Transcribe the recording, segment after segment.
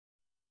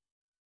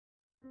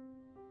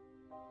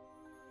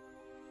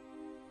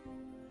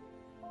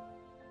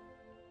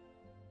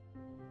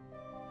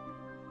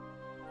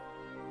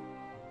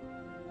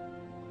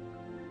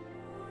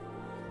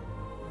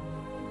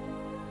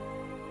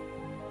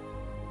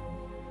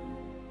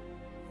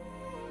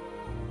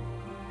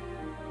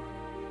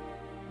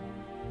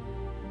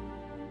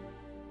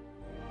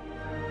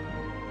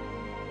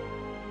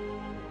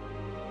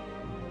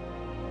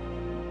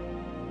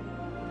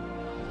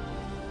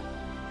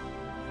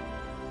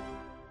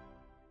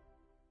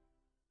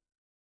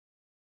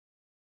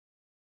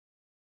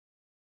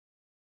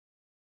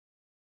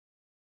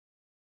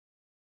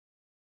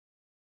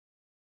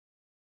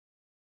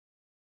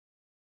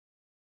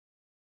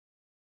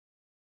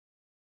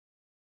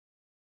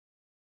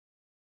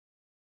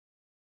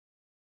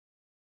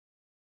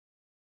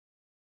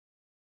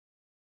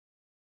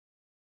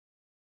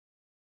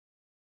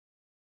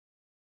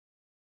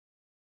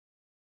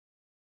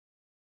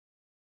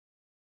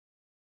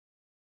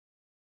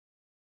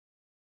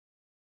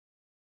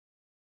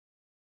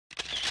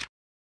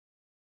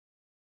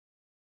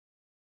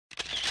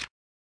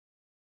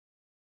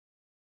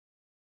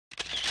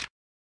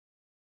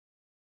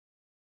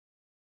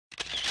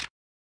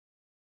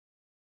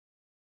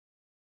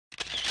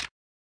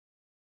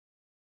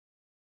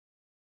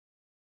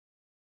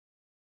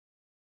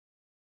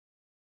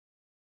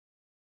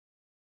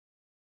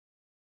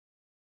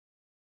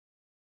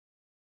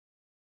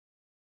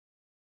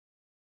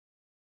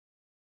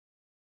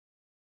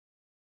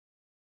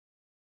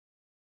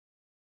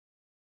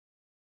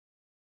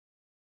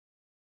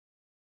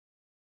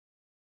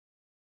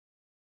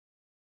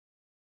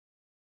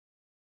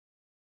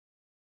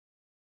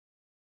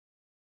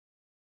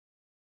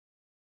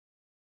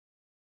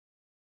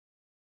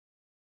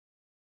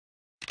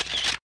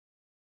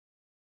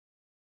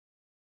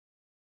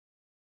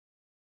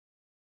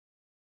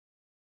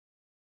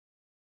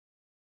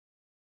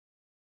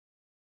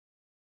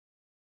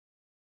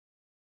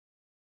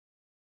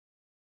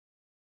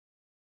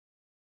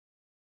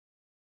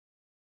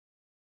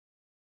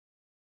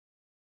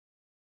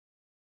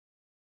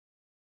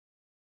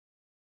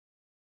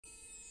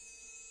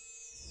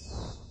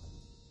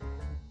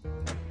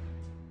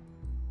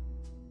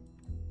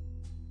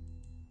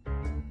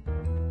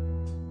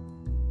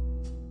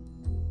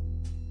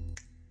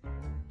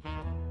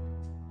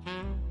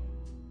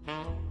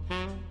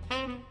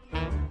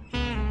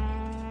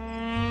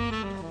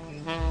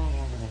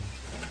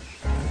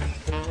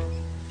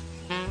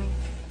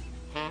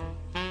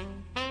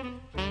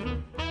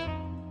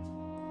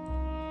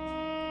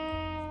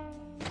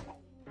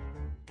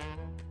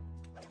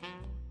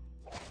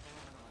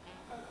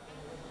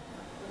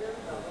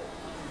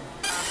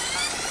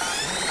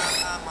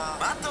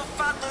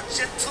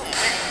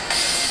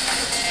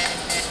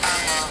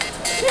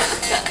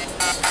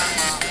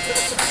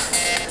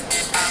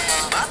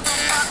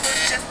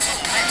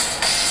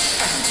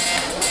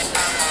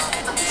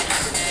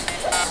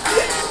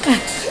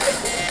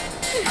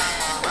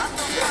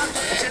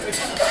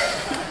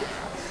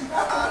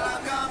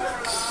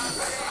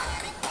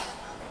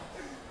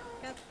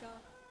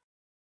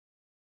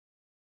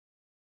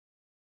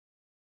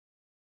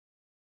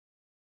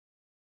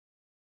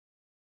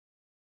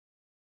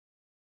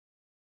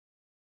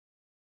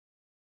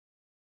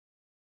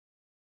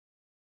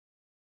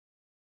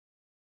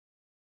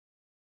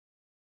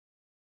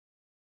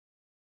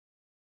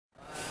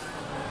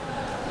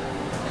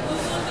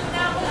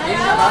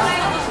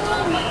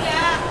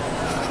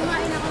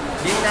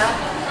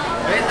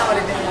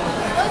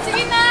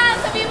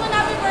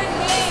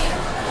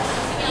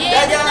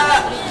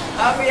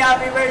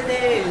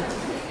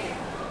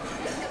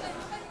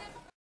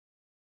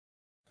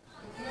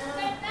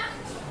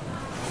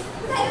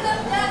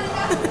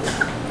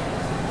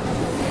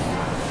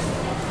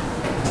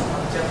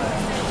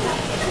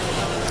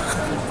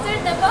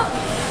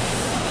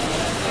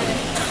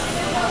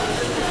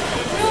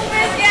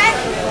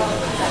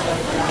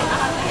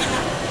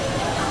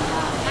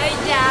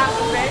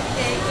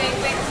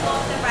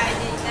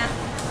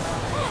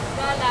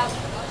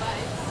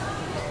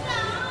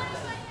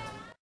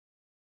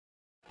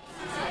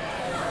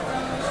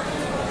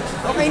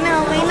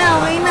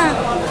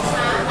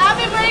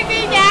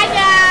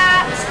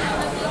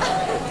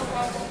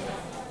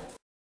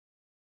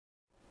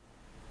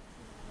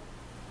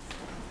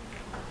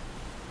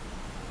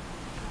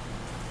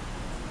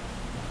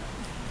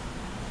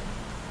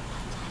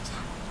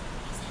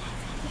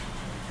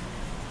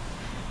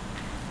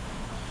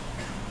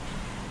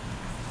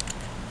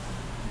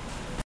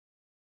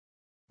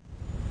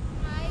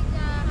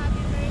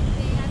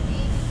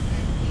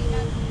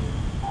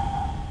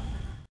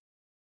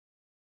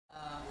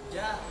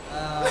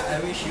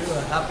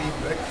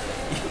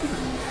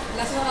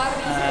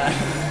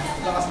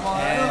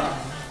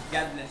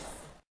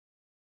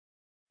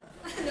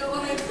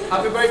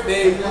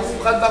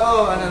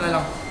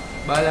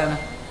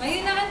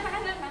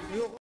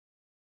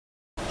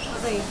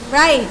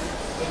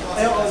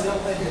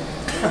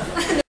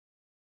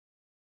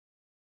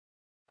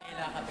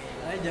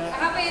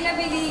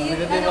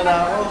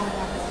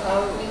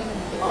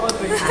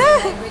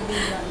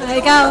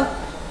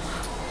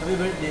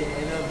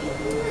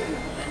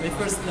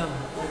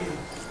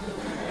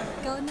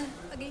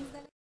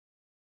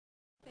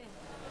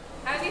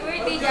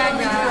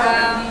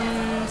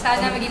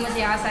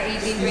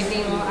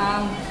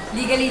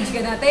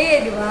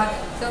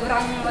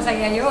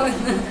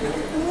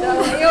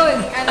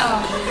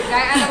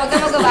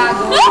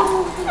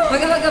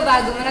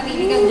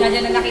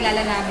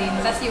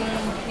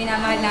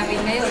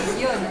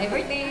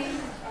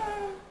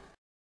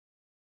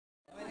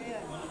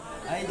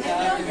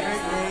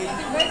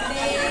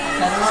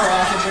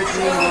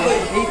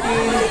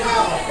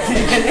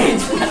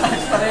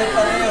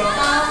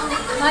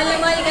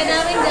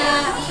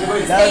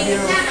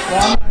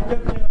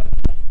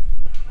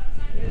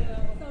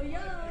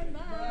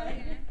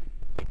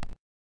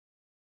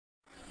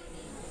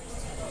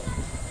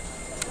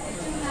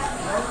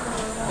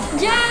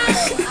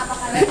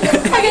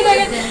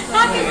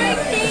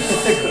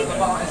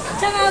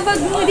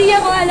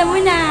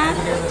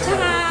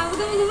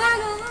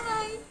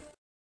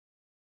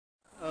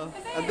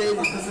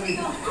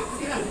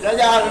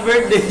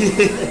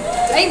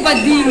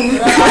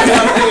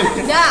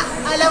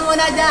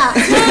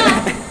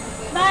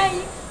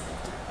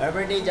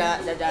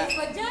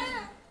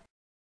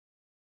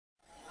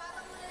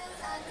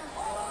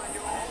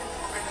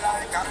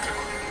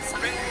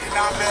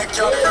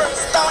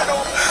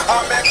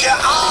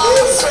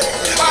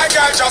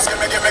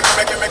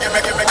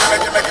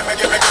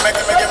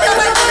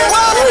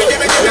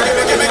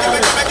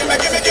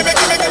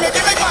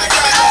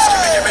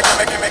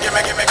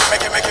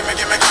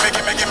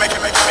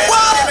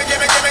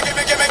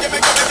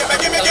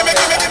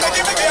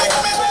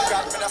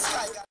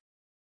strike.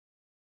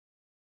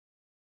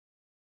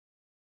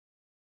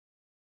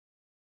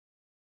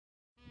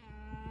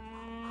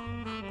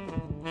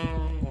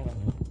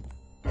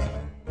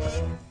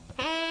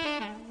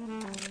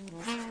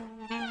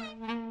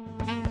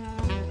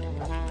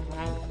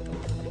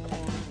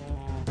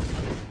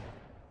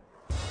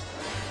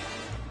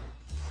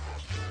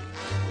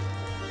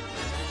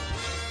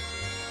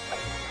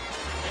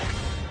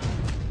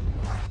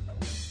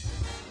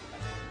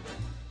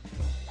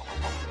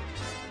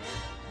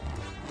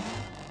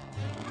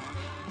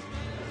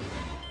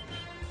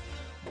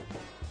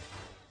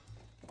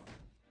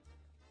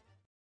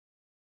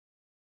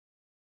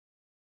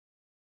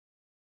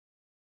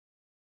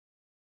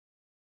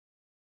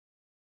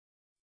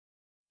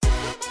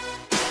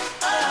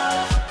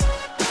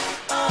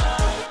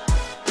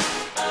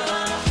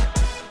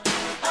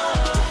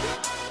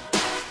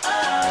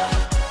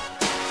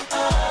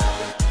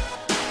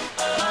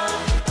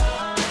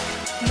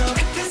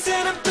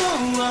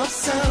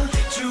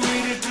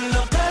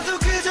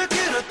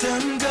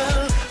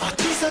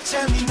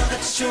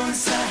 너같이 좋은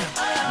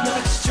사람,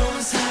 너같이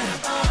좋은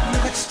사람,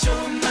 너같이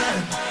좋은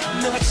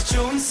마음, 너같이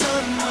좋은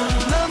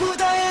선물 너무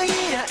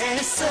다행이야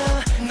애써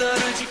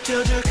너를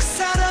지켜줄 그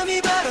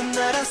사람이 바로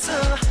나라서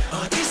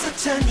어디서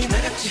찾니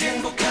나같이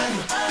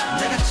행복한 너,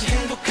 나같이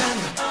행복한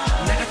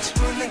너, 나같이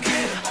웃는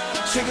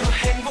그너 최고로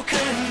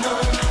행복한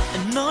너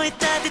너의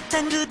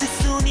따뜻한 그 두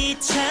손이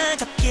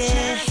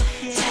차갑게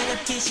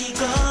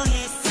쉬고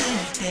있을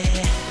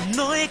때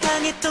너의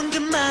강했던 그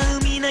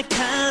마음이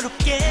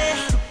날카롭게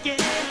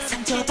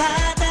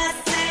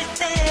상처받았을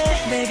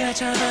때 내가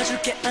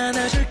잡아줄게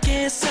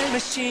안아줄게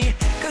살며시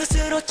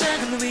그것으로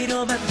작은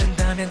위로만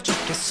된다면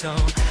좋겠어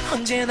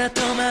언제나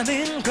더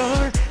많은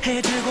걸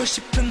해주고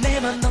싶은 내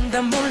맘 넌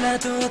다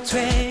몰라도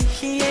돼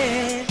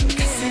yeah.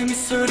 가슴이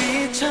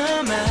소리쳐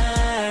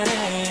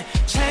말해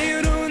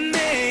자유로운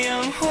내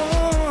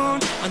영혼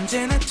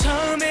언제나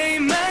처음에 이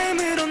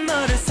마음으로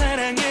너를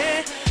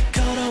사랑해.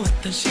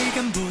 걸어왔던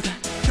시간보다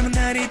남은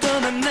날이 더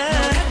많아.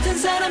 너 같은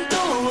사람 또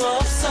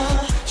없어.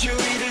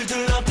 주위를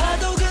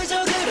둘러봐도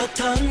그저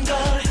그렇던 걸.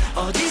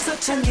 어디서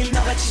찾니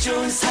너같이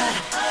좋은 사람,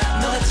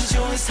 너같이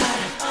좋은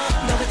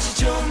사람, 너같이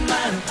좋은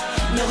마음,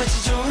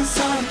 너같이 좋은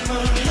선물.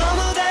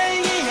 너무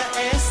다행이야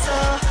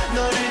애써.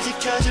 너를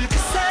지켜줄 그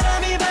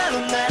사람이 바로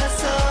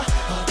나라서.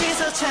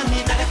 어디서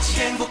찾니 나같이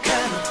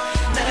행복한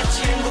너,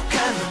 나같이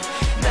행복한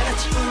너,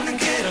 나같이 웃는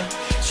그런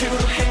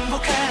최고로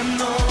행복한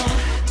너.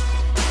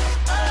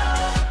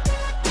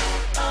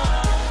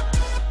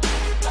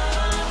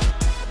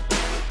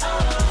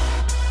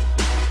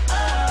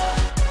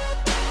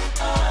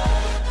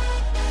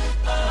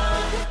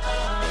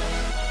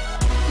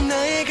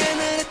 나의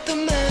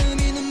가난했던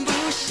마음이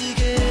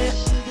눈부시게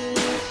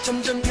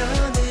점점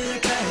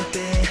변해갈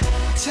때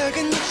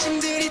작은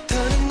욕심들이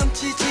더는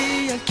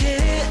넘치지 않게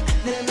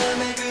내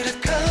맘의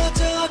그릇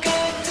커져갈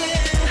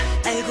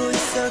때 알고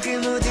있어 그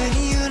모든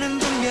이유는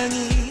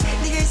분명히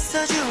네가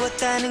있어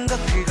주었다는 것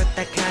그것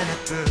딱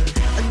하나뿐.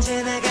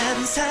 언제나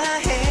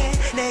감사해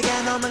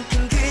내가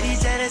너만큼 그리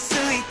잘할 수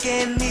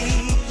있겠니.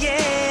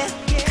 yeah.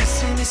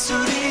 가슴이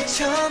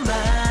소리쳐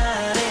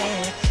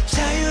말해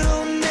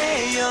자유로운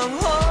내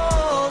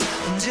영혼.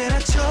 언제나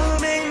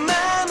처음에 이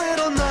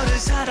마음으로 너를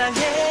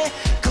사랑해.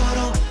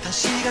 걸어왔던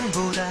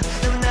시간보다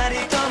남은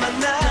날이 더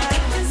많아. 너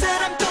같은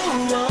사람 또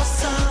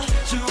없어.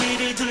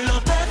 주위를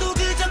둘러봐도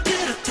그저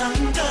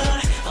그렇던 걸.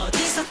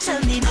 어디서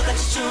찾니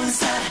너같이 좋은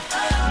사람,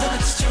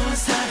 너같이 좋은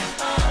사람,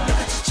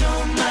 너같이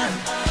좋은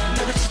마음,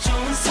 너같이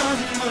좋은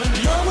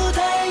선물. 너무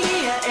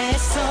다행이야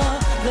애써.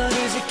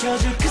 너를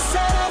지켜줄 그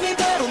사람이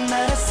바로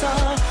나라서.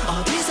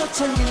 어디서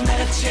찾니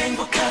나같이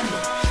행복한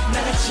너,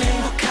 나같이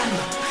행복한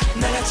너,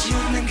 나같이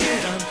웃는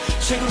그런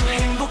최고로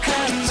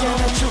행복한 너.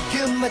 있잖아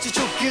조금 아주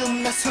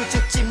조금 나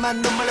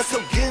솔직지만 너 말라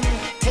속은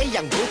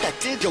태양보다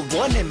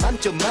뜨거워 내 맘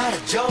좀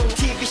알아줘.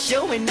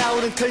 TV쇼에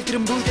나오는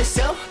걸들은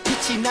무대서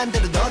빛이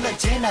난대로 넌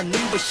언제나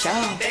눈부셔.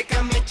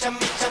 내가 미쳐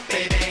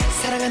baby.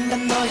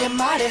 사랑한단 너의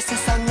말에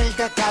세상을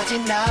다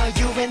가진 나.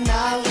 You and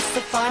I is so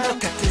fine. 너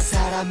같은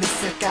사람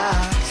있을까.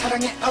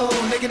 사랑해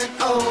내게는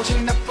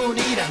오직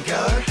나뿐이란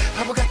걸.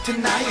 바보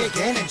같은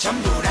나에게는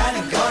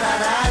전부라는 걸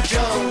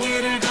알아줘. 같은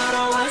길을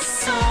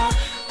걸어왔어.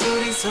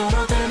 우리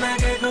서로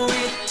닮아가고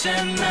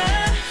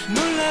있잖아.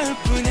 놀라울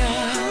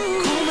뿐이야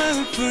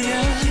고마울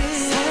뿐이야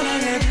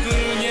사랑할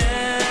뿐이야.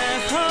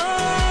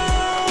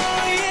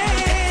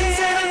 같은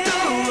사람도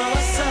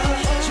없어.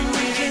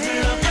 주위를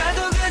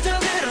둘러봐도 그저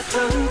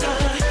그렇던 걸.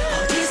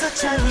 어디서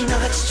찾니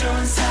너같이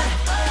좋은 사람,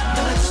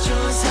 너같이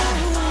좋은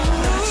사람,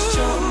 너같이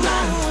좋은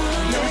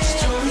마음, 너같이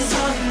좋은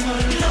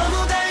선물.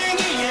 너무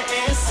다행이야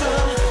애써.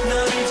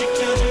 너를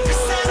지켜줄 그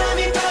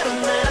사람이 바로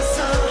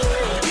나라서.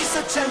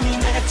 어디서 찾니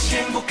나같이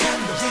행복한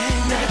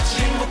너, 나같이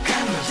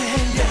행복한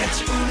너,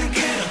 나같이 우는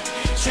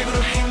그런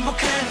최고로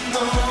행복한 너.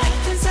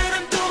 같은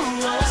사람도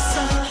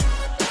없어.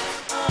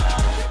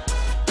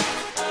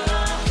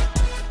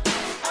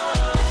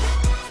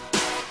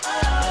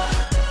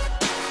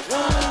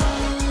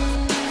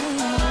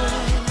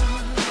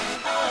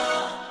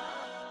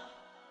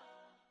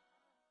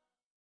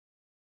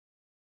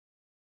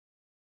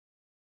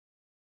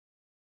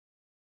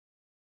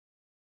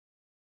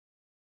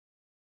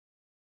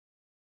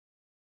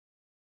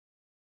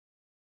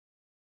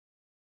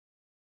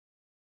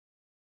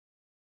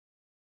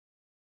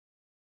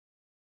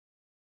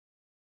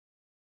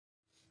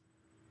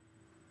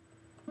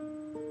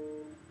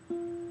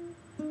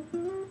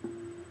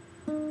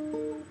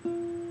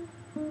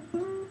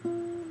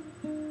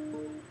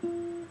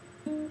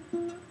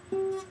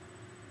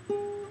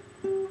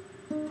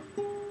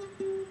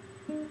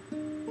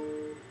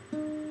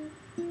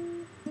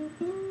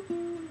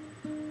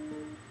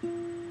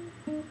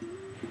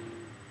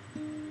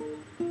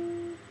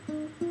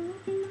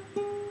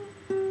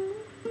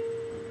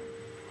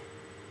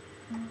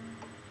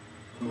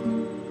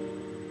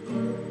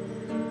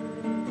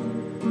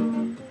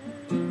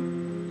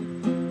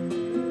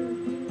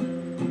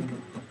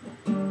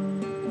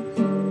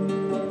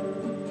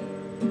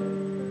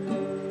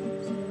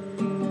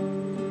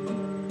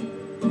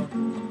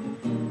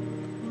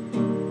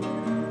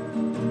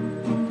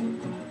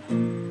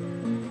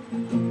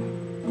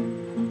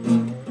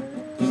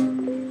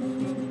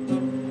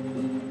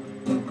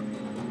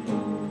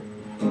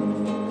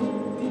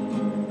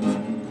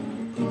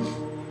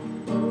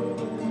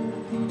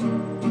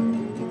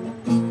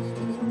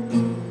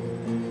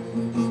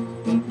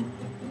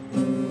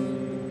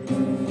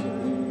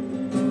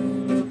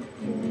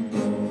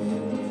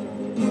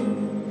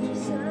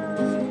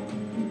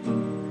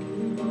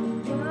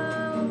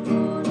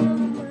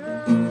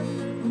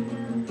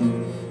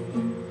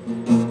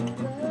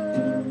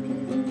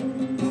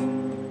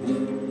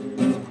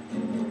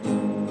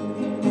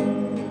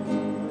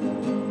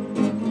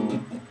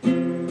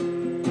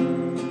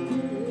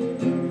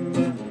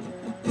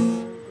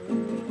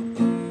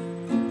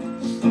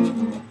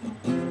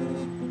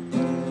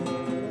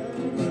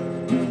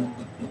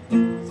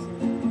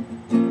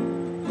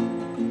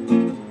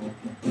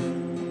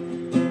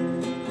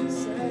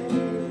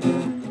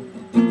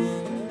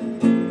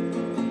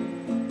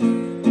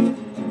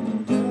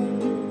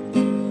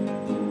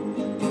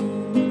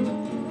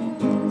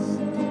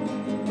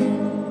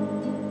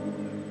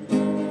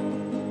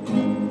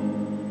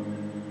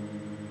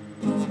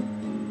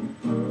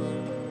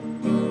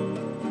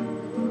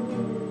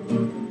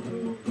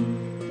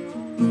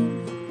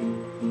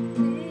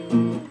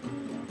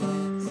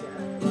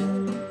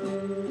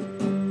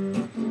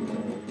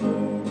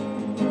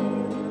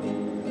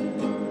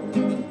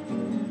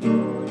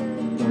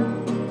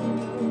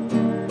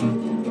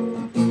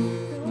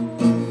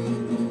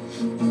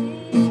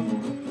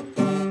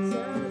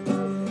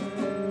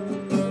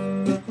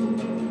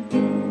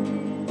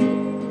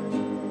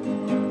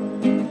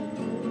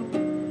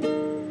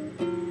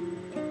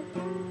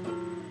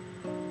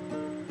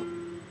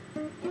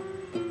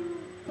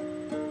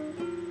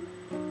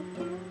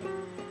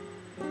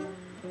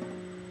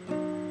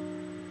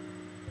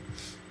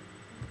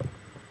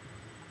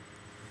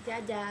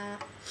 Jaja.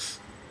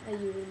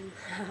 Ayun.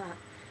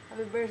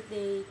 Happy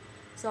birthday.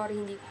 Sorry,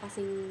 hindi ko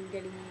kasing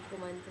galing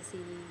kumanta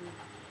si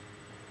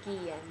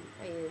Kian.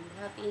 Ayun.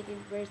 Happy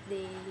 18th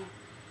birthday.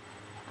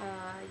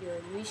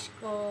 Yun. Wish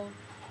ko.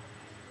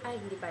 Ay,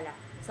 hindi pala.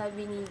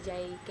 Sabi ni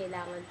Jai,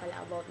 kailangan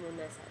pala about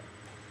muna sa.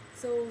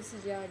 So,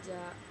 si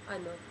Jaja,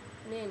 ano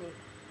yan eh.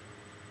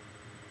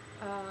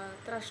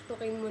 Trash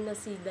talking mo na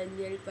si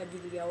Daniel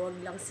Padilla, wag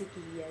lang si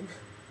Kian.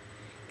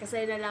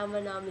 Kasi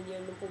nalaman namin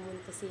yun nung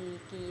pumunta si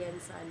Kian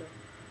sa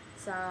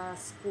sa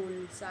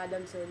school, sa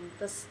Adamson.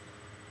 Tapos,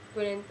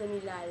 kwento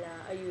ni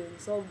Lala, ayun,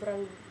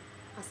 sobrang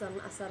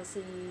asar-asar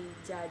si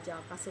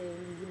Jaja kasi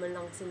hindi man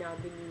lang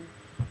sinabi ni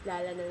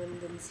Lala na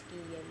nandun si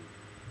Kian.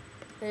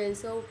 Ayun,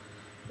 so,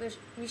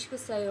 wish ko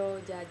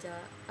sa'yo,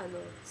 Jaja,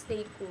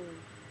 stay cool.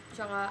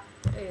 Tsaka,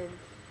 ayun,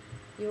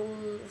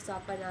 yung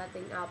usapan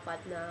nating apat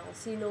na kung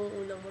sinong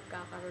unang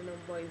magkakaroon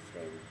ng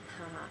boyfriend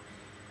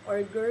or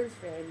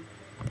girlfriend,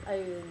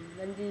 ayun,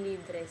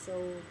 nandilibre. So,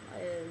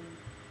 ayun.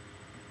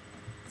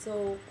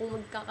 So, kung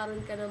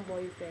magkakaroon ka ng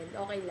boyfriend,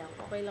 okay lang.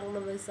 Okay lang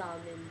naman sa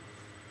amin.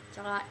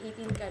 Tsaka,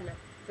 18 ka na.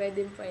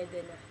 Pwede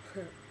na.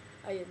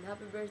 Ayun,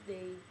 happy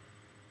birthday.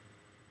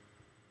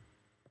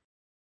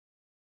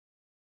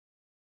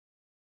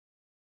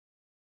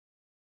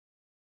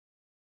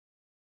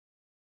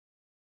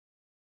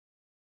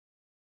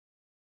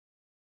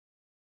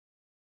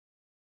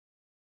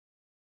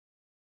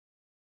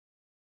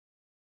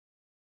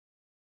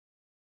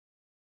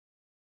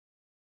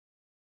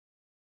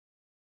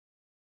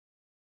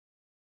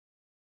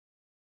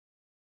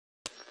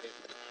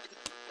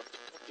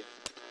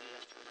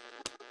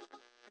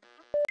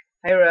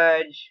 Hi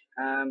Raj,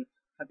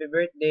 happy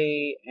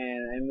birthday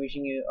and I'm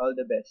wishing you all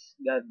the best.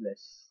 God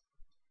bless.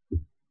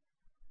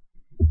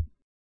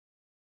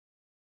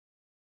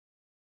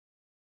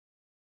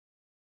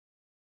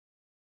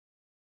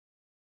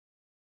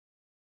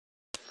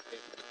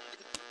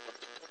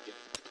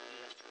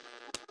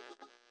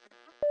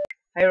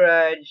 Hi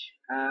Raj,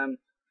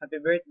 happy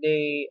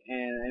birthday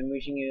and I'm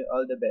wishing you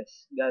all the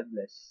best. God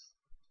bless.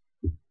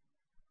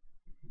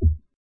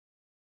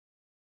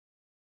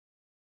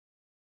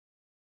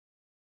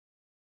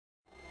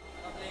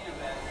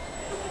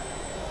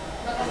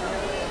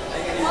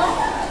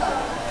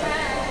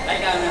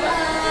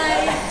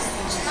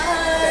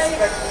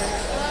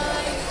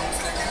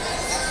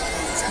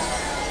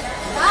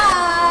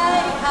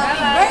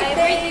 Happy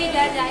birthday,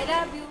 Jaja. I